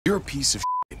You're a piece of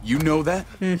shit. You know that?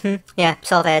 Mm-hmm. Yeah,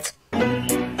 solve it.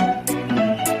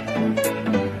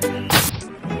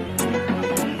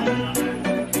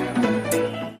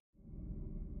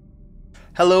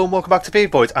 Hello and welcome back to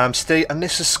VEEVOID. I'm Steve and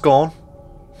this is Scorn.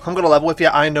 I'm gonna level with you.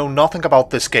 I know nothing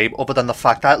about this game other than the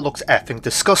fact that it looks effing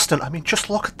disgusting. I mean, just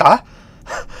look at that.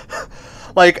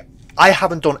 Like, I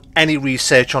haven't done any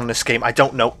research on this game. I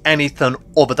don't know anything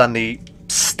other than the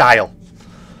style.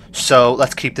 So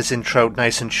let's keep this intro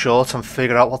nice and short and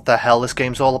figure out what the hell this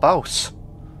game's all about.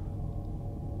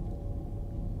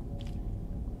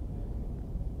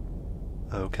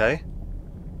 Okay.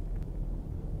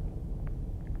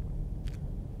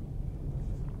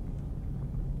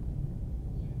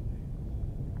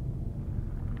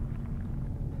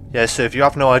 Yeah, so if you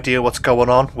have no idea what's going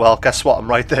on, well, guess what? I'm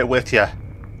right there with you.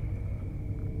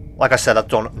 Like I said, I've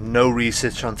done no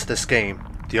research onto this game.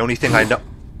 The only thing I know...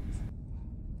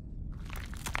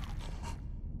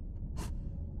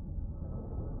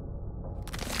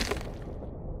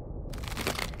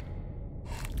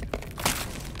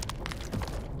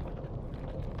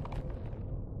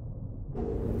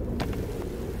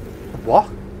 What?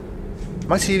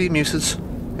 My TV muted?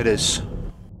 It is.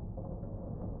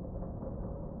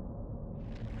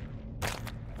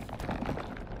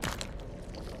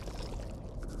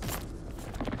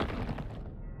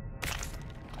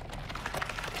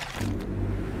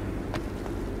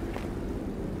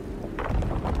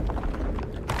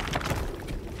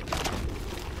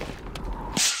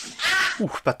 Ooh,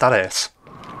 bet that is.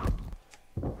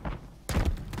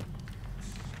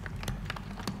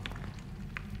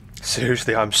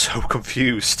 Seriously, I'm so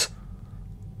confused.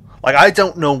 Like, I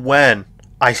don't know when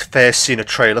I first seen a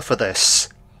trailer for this,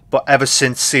 but ever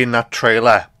since seeing that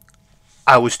trailer,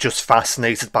 I was just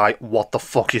fascinated by what the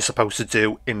fuck you're supposed to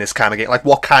do in this kind of game. Like,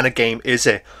 what kind of game is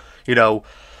it? You know,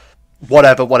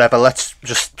 whatever, let's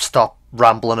just stop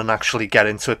rambling and actually get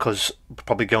into it, because we're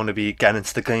probably going to be getting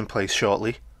into the gameplay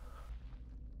shortly.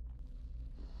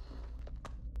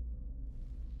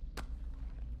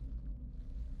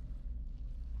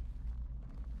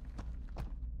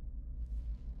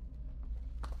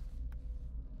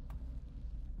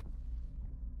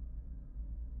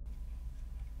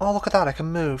 Oh, look at that, I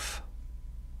can move.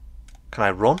 Can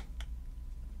I run?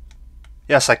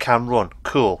 Yes, I can run.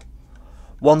 Cool.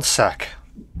 One sec.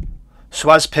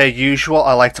 So as per usual,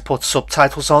 I like to put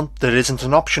subtitles on. There isn't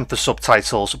an option for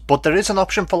subtitles, but there is an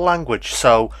option for language.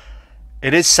 So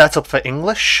it is set up for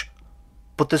English,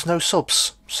 but there's no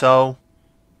subs. So,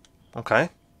 okay.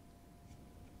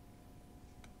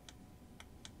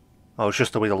 Oh, it's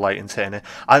just the way the lighting's hitting it.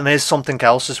 And there's something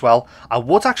else as well. I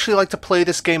would actually like to play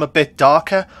this game a bit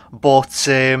darker, but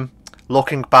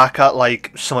looking back at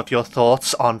like some of your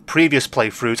thoughts on previous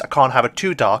playthroughs, I can't have it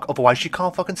too dark, otherwise you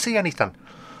can't fucking see anything.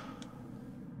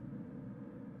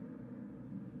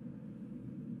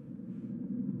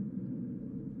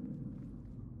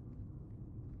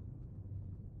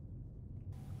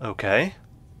 Okay.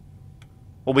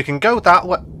 Well, we can go that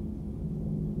way.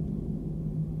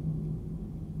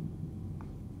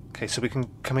 Okay, so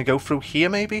can we go through here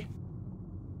maybe?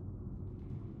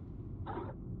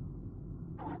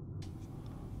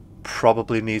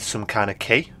 Probably need some kind of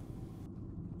key.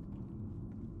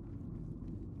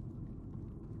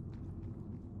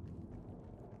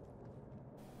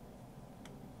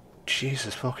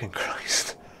 Jesus fucking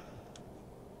Christ.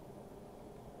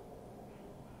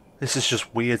 This is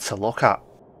just weird to look at.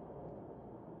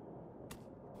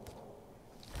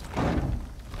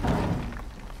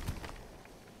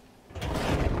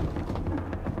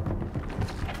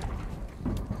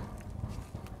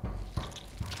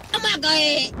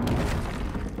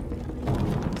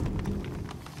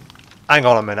 Hang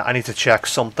on a minute, I need to check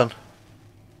something.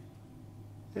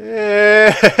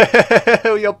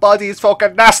 Your body is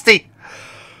fucking nasty!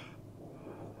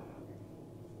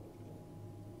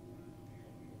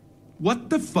 What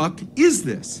the fuck is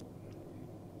this?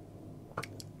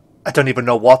 I don't even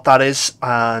know what that is,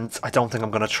 and I don't think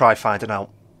I'm going to try finding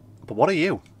out. But what are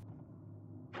you?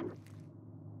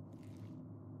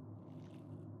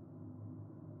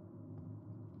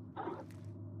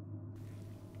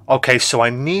 Okay, so I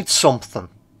need something.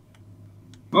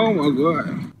 Oh my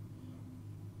god.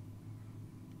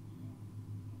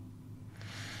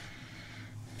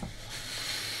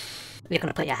 You're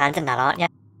gonna put your hand in that, aren't you?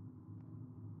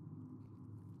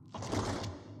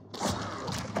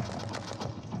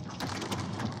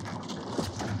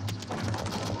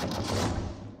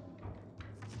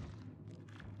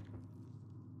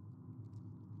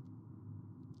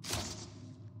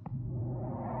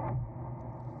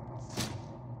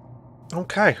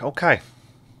 Okay.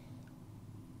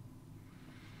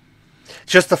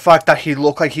 Just the fact that he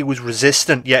looked like he was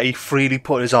resistant, yet he freely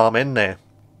put his arm in there.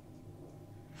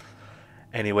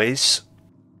 Anyways.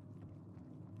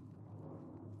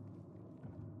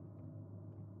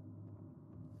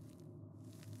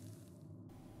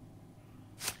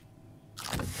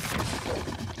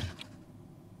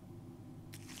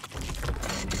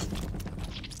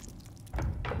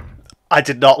 I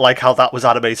did not like how that was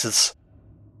animated.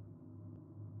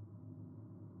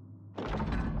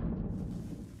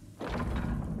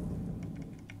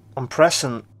 I'm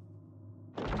pressing...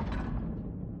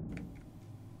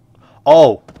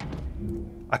 Oh!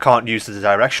 I can't use the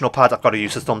directional pad, I've got to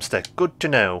use the thumbstick. Good to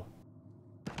know.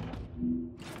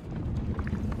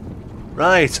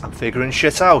 Right, I'm figuring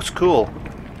shit out. Cool.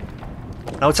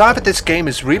 Now it's either this game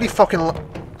is really fucking...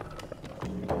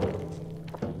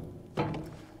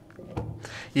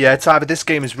 Yeah, it's either this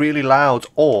game is really loud,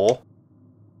 or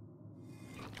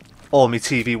my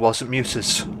TV wasn't muted.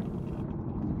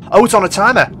 Oh, it's on a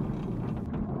timer!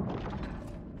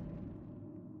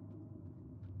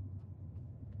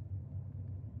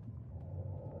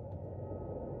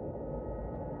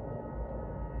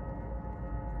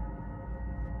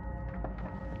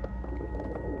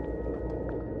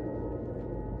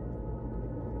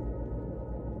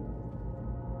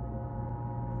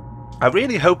 I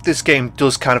really hope this game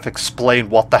does kind of explain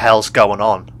what the hell's going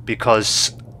on,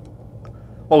 because,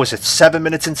 what was it, 7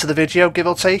 minutes into the video, give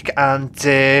or take, and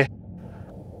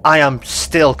I am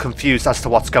still confused as to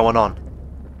what's going on.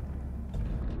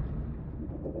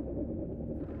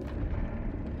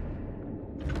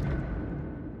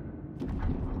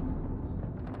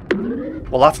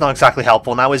 Well, that's not exactly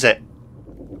helpful now, is it?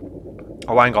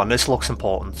 Oh, hang on, this looks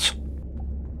important.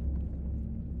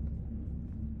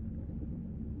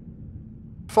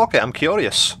 Fuck it, I'm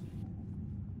curious.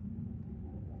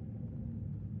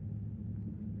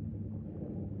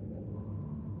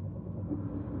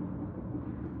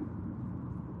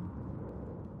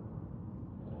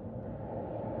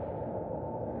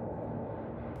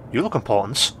 You look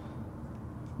important.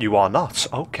 You are not.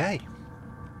 Okay.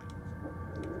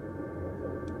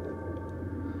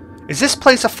 Is this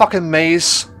place a fucking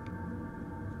maze?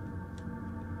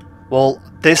 Well,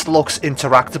 this looks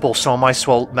interactable, so I might as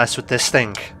well mess with this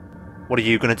thing. What are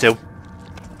you gonna do?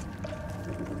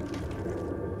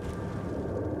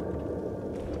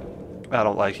 I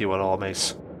don't like you at all,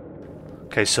 mate.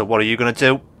 Okay, so what are you gonna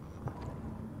do?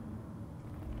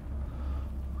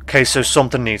 Okay, so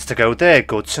something needs to go there.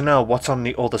 Good to know. What's on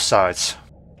the other side?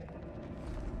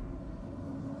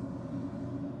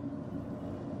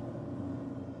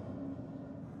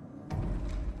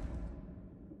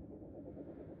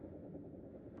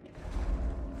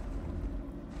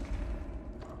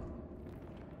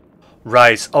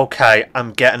 Right, okay,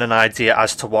 I'm getting an idea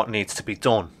as to what needs to be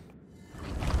done.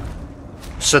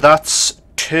 So that's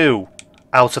 2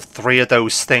 out of 3 of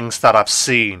those things that I've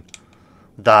seen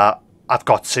that I've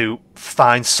got to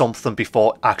find something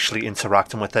before actually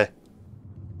interacting with it.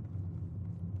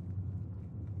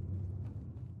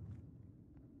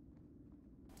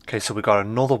 Okay, so we got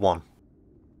another one.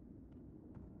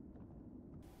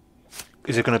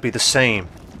 Is it going to be the same?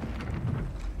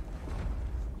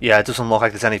 Yeah, it doesn't look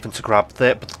like there's anything to grab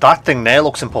there, but that thing there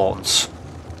looks important.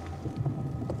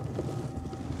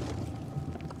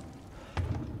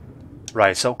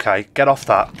 Right, okay, get off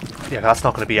that. Yeah, that's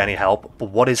not going to be any help, but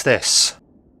what is this?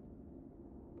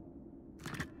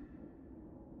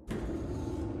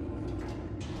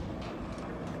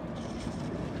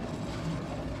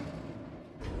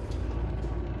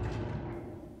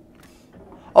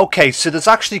 Okay, so there's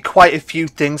actually quite a few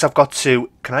things I've got to...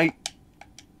 Can I...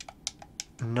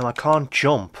 No, I can't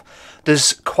jump.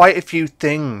 There's quite a few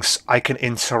things I can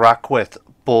interact with,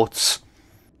 but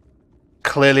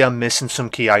clearly I'm missing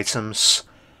some key items.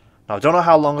 Now, I don't know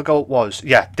how long ago it was.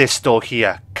 Yeah, this door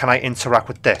here. Can I interact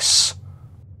with this?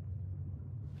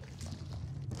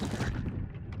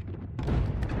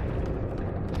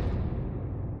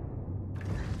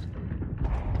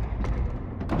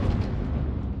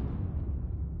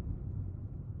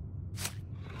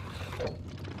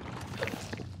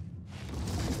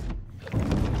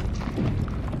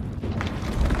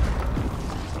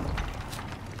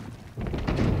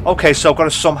 Okay, so I've got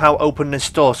to somehow open this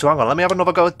door. So hang on, let me have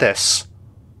another go at this.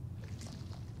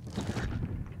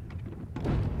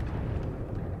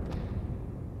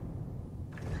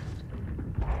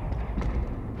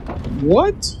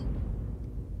 What?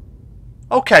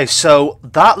 Okay, so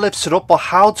that lifts it up, but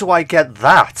how do I get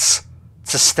that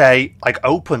to stay, like,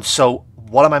 open? So,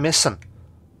 what am I missing?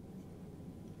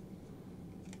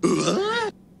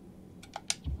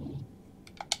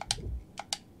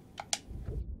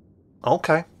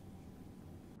 Okay.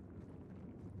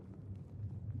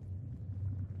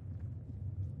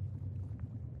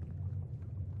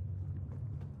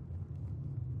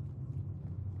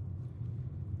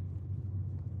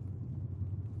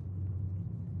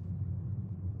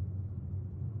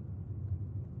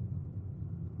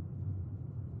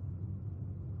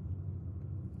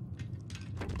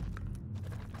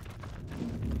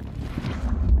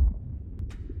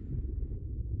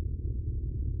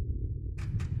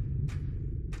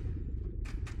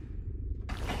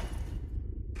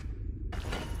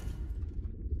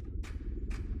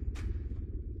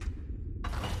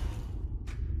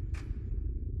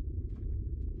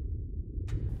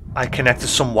 I connected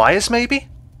some wires, maybe?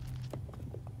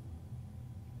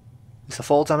 Is the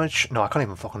fall damage? No, I can't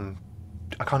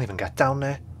even get down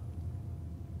there.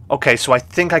 Okay, so I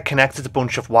think I connected a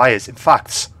bunch of wires. In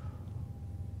fact,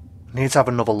 I need to have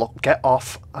another look. Get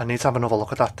off. I need to have another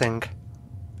look at that thing.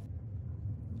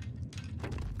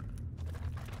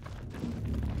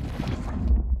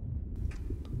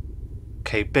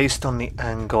 Okay, based on the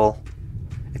angle,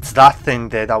 it's that thing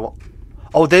there that...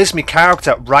 Oh, there's my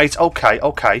character. Right, okay,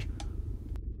 okay.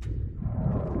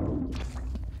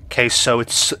 Okay, so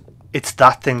it's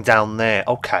that thing down there.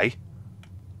 Okay.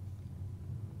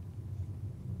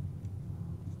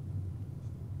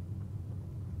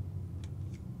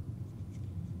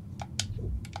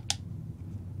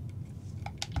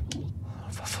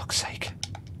 For fuck's sake.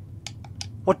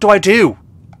 What do I do?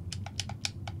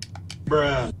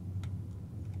 Bruh.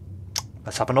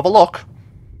 Let's have another look.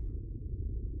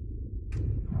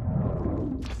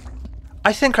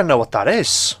 I think I know what that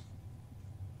is.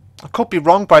 I could be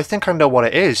wrong, but I think I know what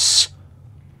it is.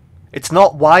 It's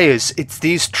not wires, it's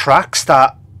these tracks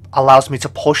that allows me to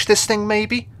push this thing,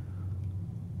 maybe?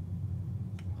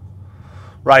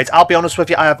 Right, I'll be honest with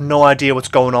you, I have no idea what's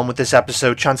going on with this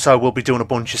episode. Chances are I will be doing a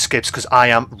bunch of skips because I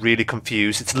am really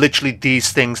confused. It's literally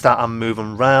these things that I'm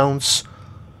moving around.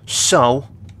 So,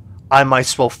 I might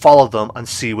as well follow them and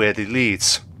see where they lead.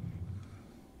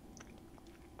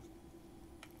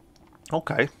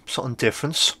 Okay, something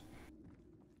different.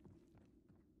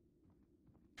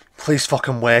 Please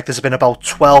fucking work. There's been about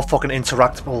 12 fucking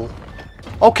interactable...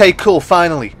 Okay, cool,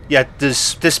 finally. Yeah,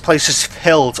 this place is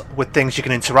filled with things you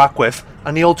can interact with,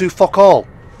 and they all do fuck all.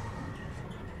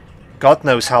 God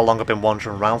knows how long I've been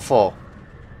wandering around for.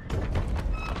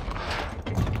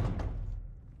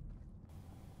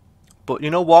 But you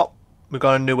know what? We've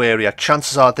got a new area.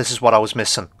 Chances are this is what I was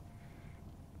missing.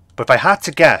 But if I had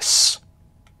to guess...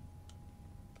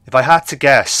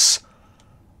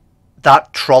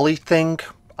 that trolley thing,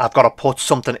 I've got to put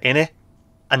something in it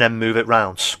and then move it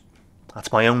round.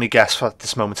 That's my only guess for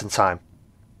this moment in time.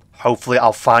 Hopefully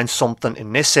I'll find something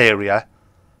in this area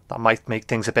that might make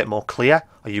things a bit more clear.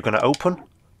 Are you going to open?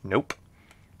 Nope.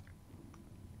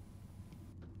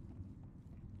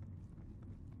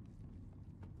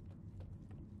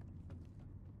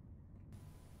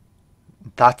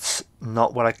 That's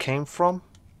not where I came from.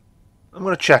 I'm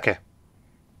going to check it.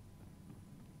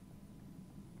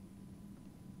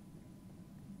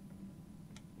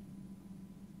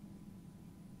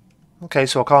 Okay,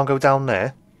 so I can't go down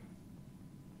there.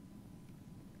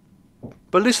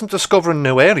 But at least I'm discovering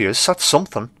new areas. That's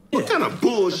something. What kind of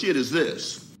bullshit is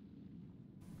this?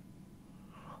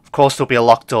 Of course there'll be a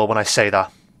locked door when I say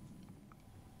that.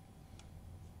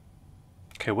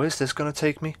 Okay, where's this going to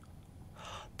take me?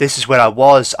 This is where I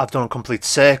was. I've done a complete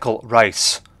circle.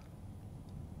 Right.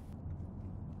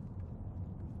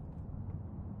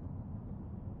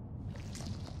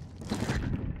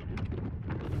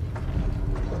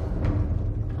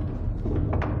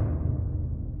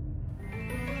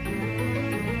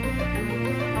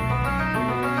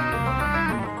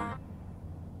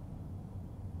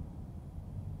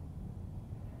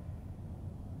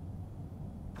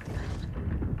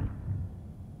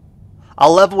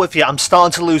 I'll level with you, I'm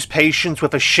starting to lose patience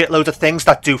with a shitload of things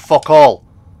that do fuck all.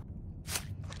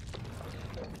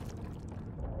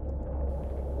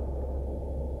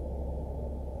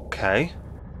 Okay.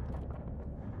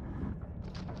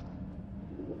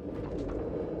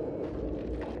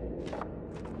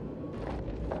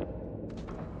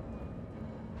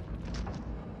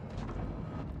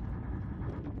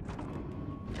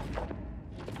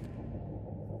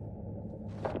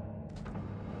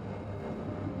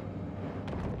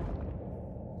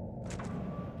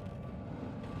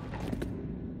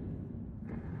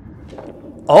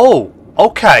 Oh,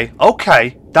 okay,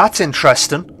 okay. That's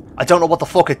interesting. I don't know what the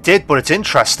fuck it did, but it's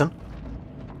interesting.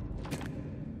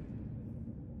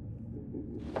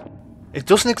 It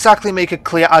doesn't exactly make it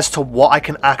clear as to what I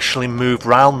can actually move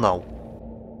round, though.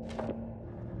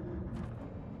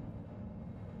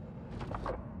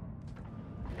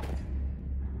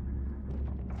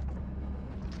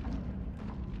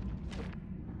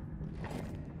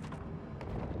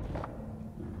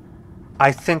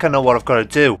 I think I know what I've got to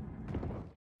do.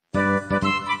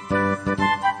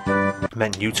 I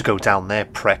meant you to go down there,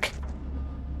 prick.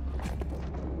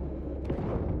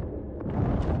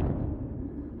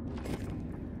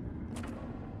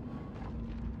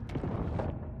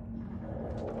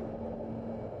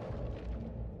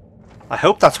 I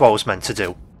hope that's what I was meant to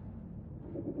do.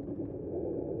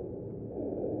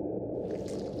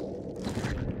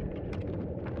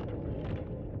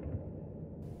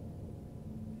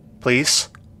 Please?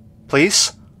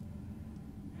 Please?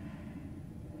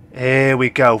 Here we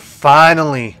go,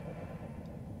 finally.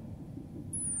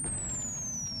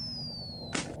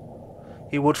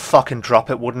 He would fucking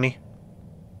drop it, wouldn't he?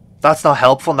 That's not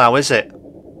helpful now, is it?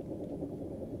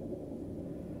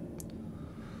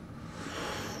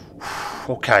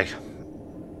 Okay.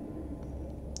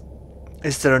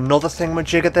 Is there another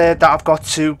thingamajigger there that I've got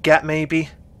to get, maybe?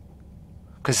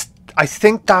 Because I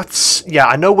think that's... Yeah,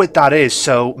 I know what that is,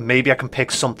 so maybe I can pick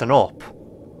something up.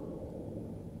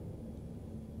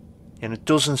 And it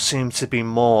doesn't seem to be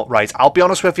more... Right, I'll be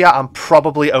honest with you, I'm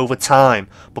probably over time.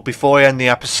 But before I end the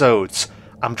episodes,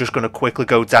 I'm just going to quickly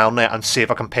go down there and see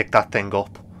if I can pick that thing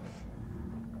up.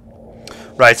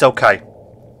 Right, okay.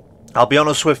 I'll be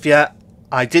honest with you,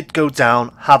 I did go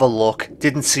down, have a look,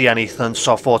 didn't see anything,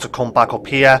 so I thought to come back up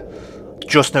here.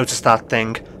 Just noticed that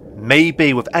thing.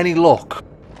 Maybe with any luck...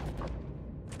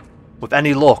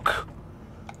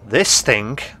 this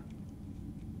thing...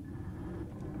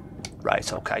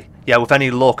 Right, okay. Yeah, with any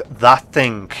luck, that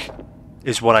thing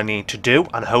is what I need to do,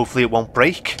 and hopefully it won't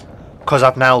break. Because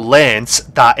I've now learned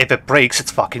that if it breaks,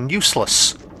 it's fucking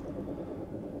useless.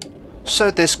 So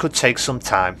this could take some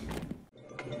time.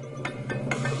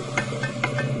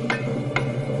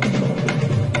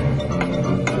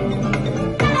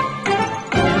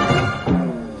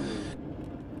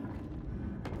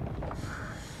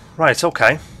 Right,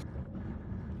 okay.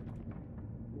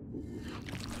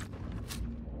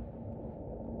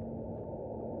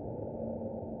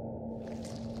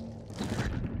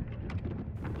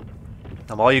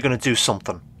 Now, are you going to do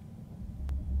something?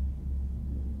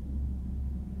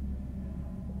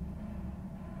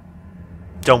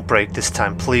 Don't break this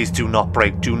time. Please do not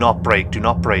break. Do not break. Do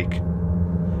not break.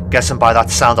 Guessing by that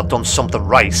sound I've done something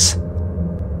right.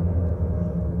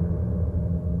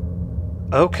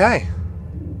 Okay.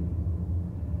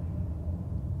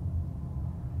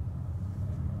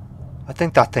 I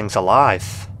think that thing's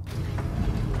alive.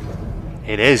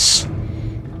 It is.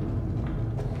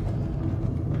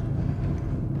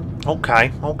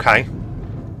 Okay, okay.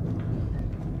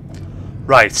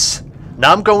 Right.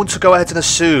 Now I'm going to go ahead and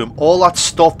assume all that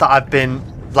stuff that I've been,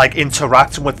 like,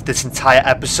 interacting with this entire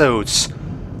episodes.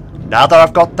 Now that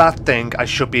I've got that thing, I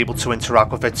should be able to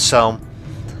interact with it, so...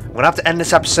 I'm going to have to end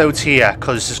this episode here,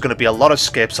 because there's going to be a lot of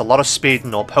skips, a lot of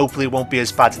speeding up. Hopefully it won't be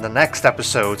as bad in the next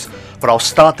episode, but I'll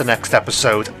start the next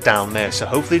episode down there. So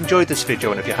hopefully you enjoyed this video,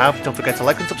 and if you have, don't forget to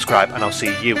like and subscribe, and I'll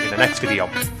see you in the next video.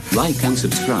 Like and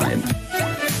subscribe.